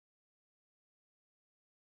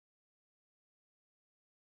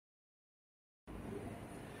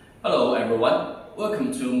Hello everyone,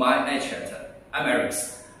 welcome to my iChat. I'm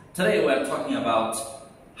Alex. Today we are talking about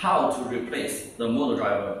how to replace the motor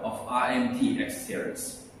driver of RMD-X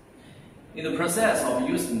series. In the process of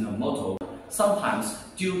using the motor, sometimes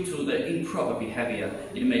due to the improper behavior,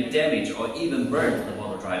 it may damage or even burn the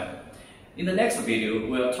motor driver. In the next video,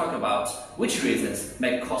 we'll talk about which reasons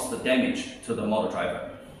may cause the damage to the motor driver.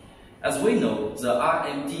 As we know, the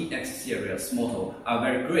RMD-X series motor are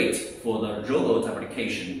very great for the robot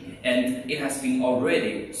application, and it has been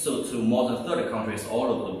already sold to more than 30 countries all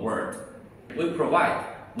over the world. We provide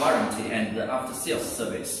warranty and after-sales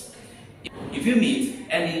service. If you meet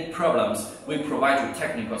any problems, we provide you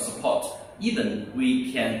technical support. Even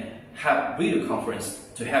we can have video conference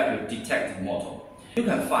to help you detect the motor. You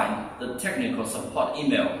can find the technical support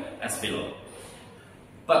email as below.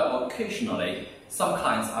 But occasionally, some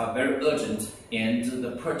clients are very urgent and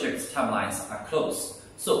the project's timelines are close.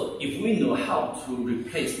 So if we know how to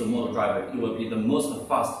replace the motor driver, it will be the most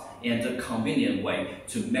fast and convenient way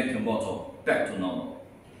to make your motor back to normal.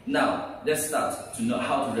 Now, let's start to know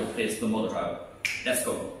how to replace the motor driver. Let's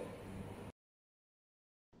go.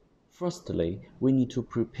 Firstly, we need to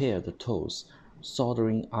prepare the tools: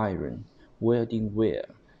 soldering iron, welding wire,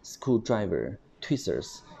 screwdriver,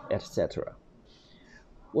 tweezers, etc.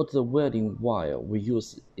 What the welding wire we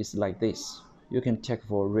use is like this. You can take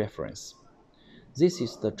for reference. This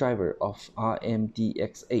is the driver of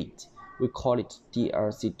RMD-X8. We call it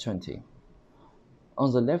DRC20.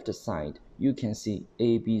 On the left side, you can see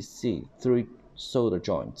A, B, C, 3 solder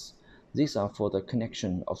joints. These are for the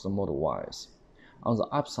connection of the motor wires. On the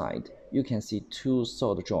upside, you can see 2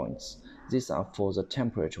 solder joints. These are for the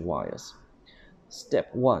temperature wires.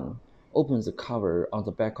 Step 1. Open the cover on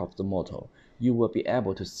the back of the motor. You will be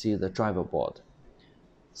able to see the driver board.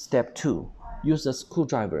 Step 2. Use a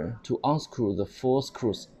screwdriver to unscrew the 4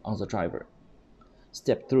 screws on the driver.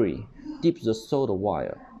 Step 3. Dip the solder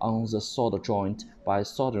wire on the solder joint by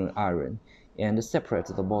soldering iron and separate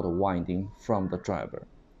the motor winding from the driver.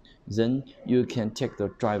 Then you can take the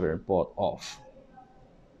driver board off.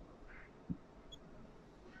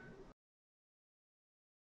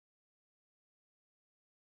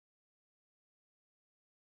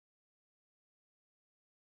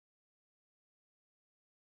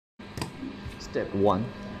 Step 1.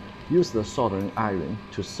 Use the soldering iron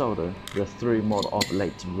to solder the 3 motor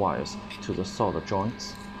outlet wires to the solder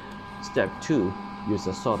joints. Step 2. Use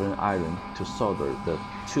the soldering iron to solder the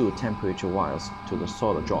 2 temperature wires to the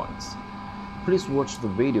solder joints. Please watch the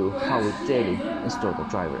video how we daily install the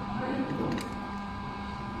driver.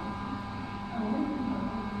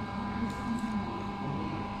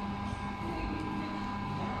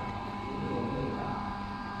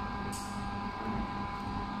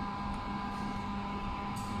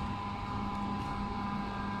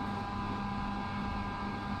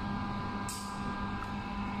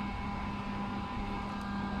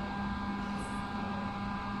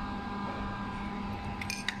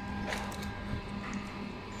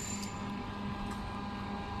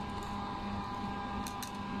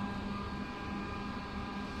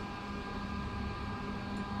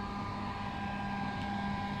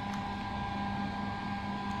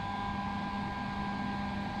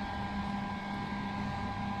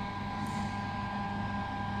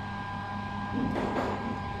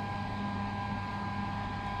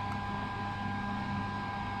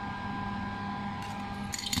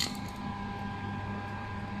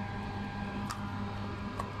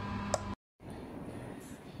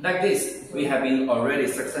 Like this, we have been already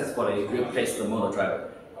successfully replaced the motor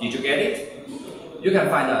driver. Did you get it? You can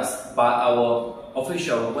find us by our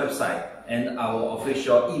official website and our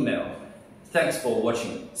official email. Thanks for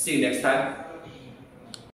watching. See you next time.